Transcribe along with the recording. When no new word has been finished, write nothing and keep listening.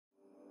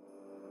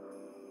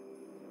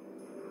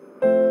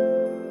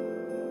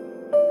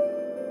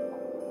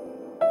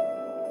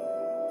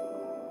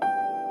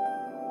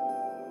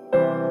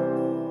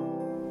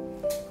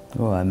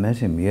Oh, I met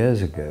him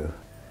years ago.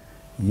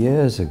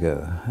 Years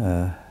ago.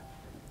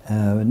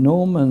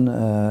 Norman,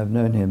 I've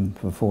known him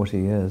for 40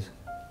 years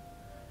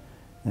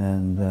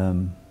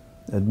and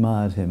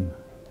admired him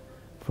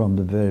from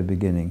the very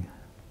beginning.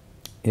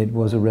 It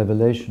was a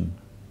revelation,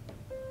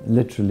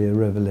 literally a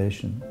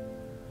revelation,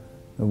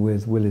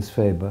 with Willis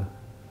Faber.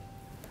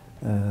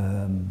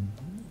 That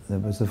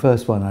was the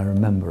first one I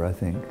remember, I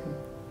think.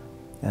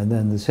 And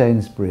then the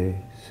Sainsbury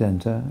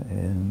Centre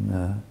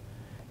in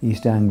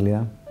East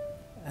Anglia.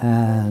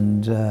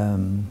 And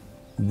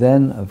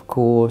then, of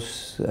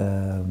course,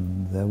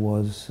 there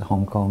was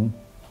Hong Kong,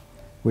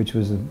 which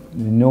was an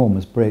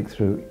enormous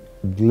breakthrough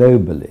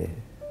globally,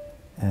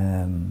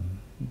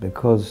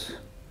 because,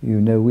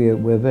 you know,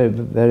 we're very,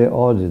 very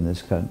odd in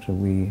this country.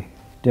 We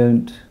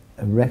don't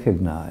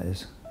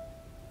recognize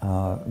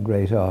our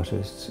great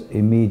artists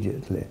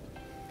immediately.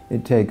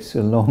 It takes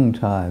a long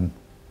time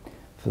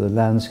for the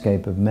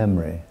landscape of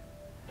memory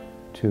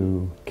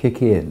to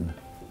kick in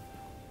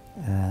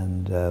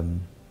and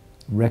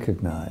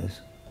recognize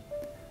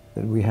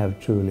that we have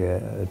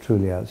a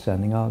truly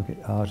outstanding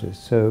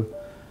artist. So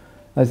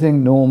I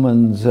think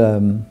Norman's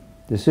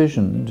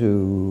decision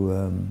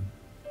to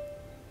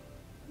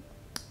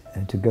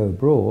go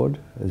abroad,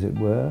 as it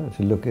were,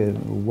 to look at a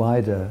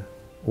wider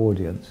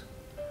audience,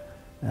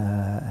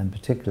 and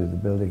particularly the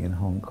building in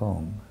Hong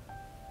Kong,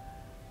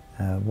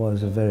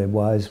 was a very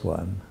wise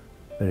one,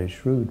 very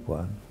shrewd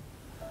one.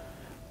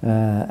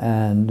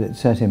 And it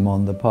set him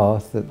on the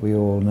path that we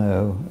all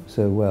know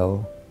so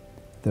well.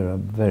 There are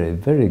very,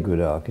 very good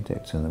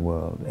architects in the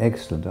world,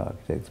 excellent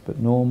architects, but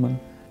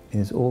Norman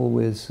is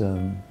always,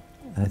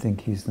 I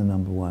think he's the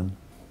number one.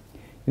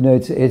 You know,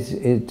 it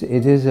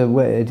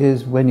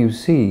is when you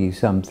see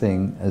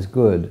something as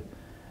good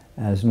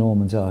as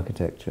Norman's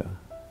architecture,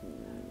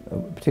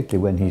 particularly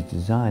when he's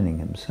designing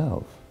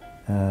himself,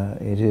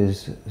 it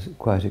is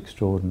quite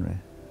extraordinary.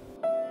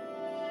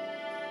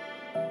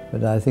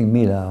 But I think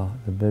Millau,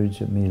 the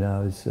bridge at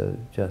Millau, is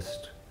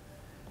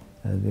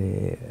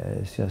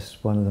it's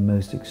just one of the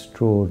most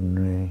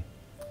extraordinary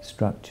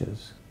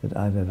structures that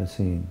I've ever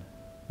seen.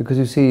 Because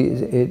you see,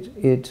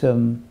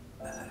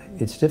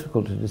 it's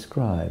difficult to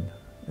describe.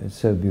 It's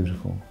so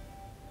beautiful.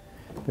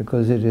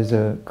 Because it is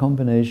a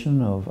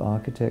combination of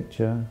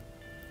architecture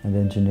and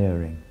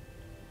engineering.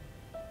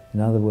 In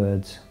other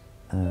words,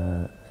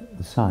 the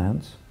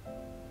science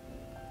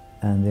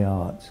and the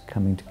arts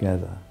coming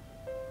together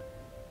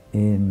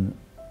in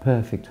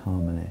perfect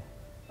harmony.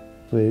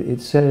 So it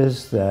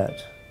says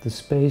that the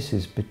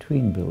spaces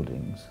between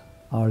buildings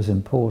are as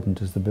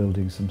important as the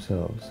buildings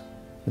themselves.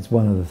 It's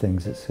one of the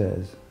things it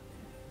says.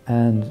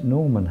 And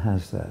Norman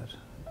has that.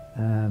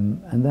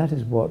 And that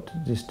is what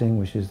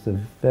distinguishes the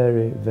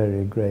very,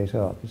 very great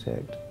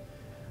architect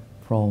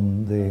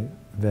from the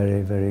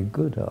very, very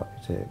good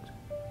architect.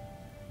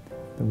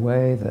 The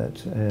way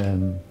that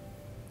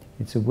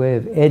it's a way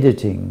of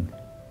editing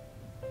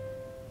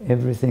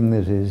everything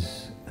that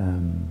is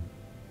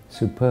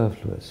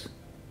superfluous,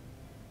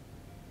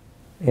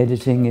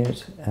 editing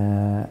it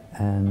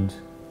and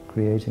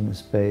creating a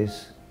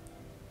space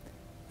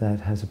that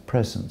has a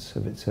presence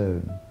of its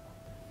own.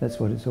 That's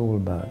what it's all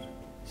about.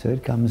 So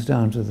it comes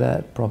down to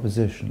that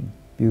proposition.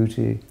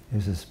 Beauty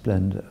is a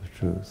splendor of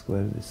truth,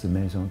 whether it's the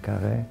Maison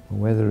Carrée, or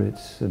whether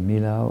it's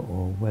Millau,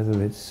 or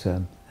whether it's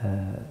the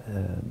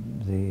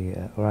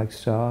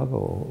Reichstag,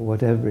 or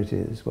whatever it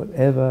is,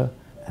 whatever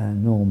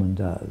Norman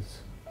does.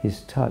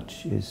 His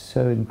touch is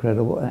so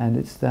incredible, and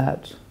it's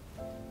that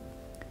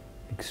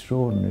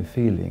extraordinary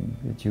feeling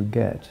that you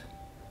get,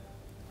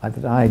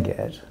 that I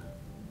get,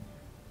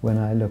 when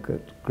I look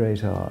at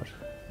great art,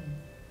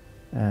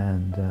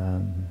 and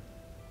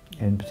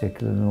in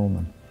particular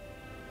Norman.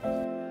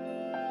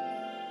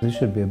 There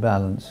should be a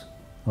balance,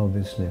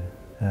 obviously.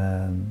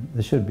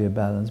 There should be a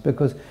balance,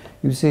 because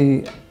you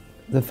see,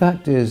 the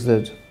fact is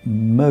that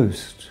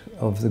most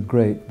of the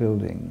great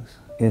buildings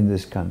in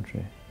this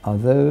country are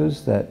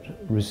those that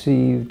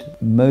received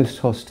most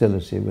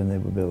hostility when they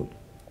were built.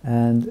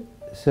 And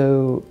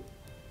so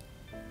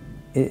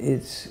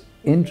it's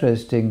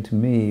interesting to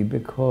me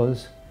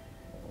because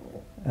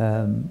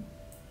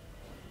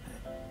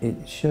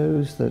it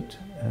shows that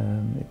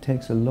it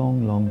takes a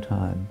long, long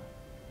time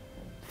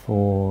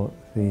for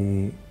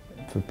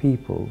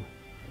people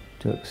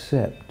to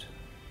accept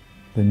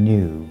the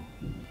new.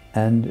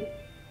 And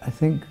I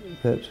think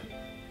that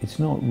it's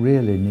not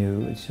really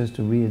new, it's just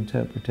a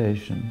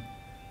reinterpretation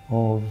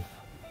of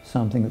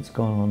something that's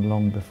gone on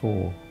long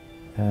before,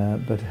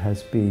 but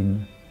has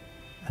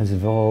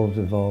evolved,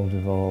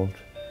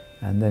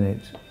 and then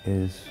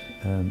it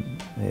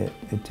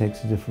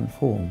takes a different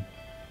form.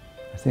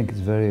 I think it's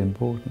very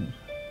important.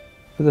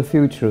 For the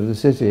future of the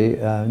city,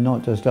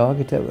 not just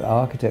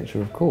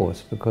architecture, of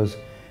course, because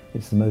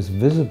it's the most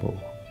visible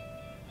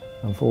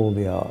of all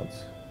the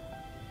arts.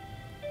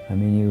 I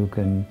mean, you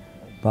can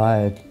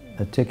buy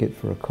a ticket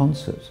for a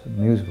concert, a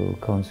musical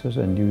concert,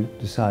 and you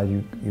decide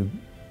you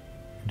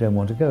don't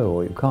want to go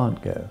or you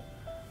can't go.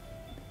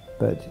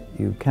 But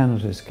you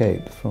cannot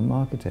escape from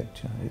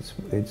architecture.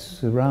 It's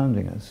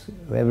surrounding us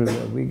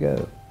everywhere we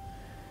go.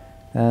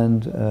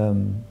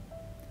 And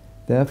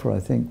therefore I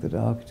think that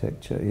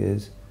architecture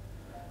is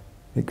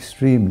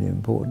extremely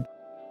important.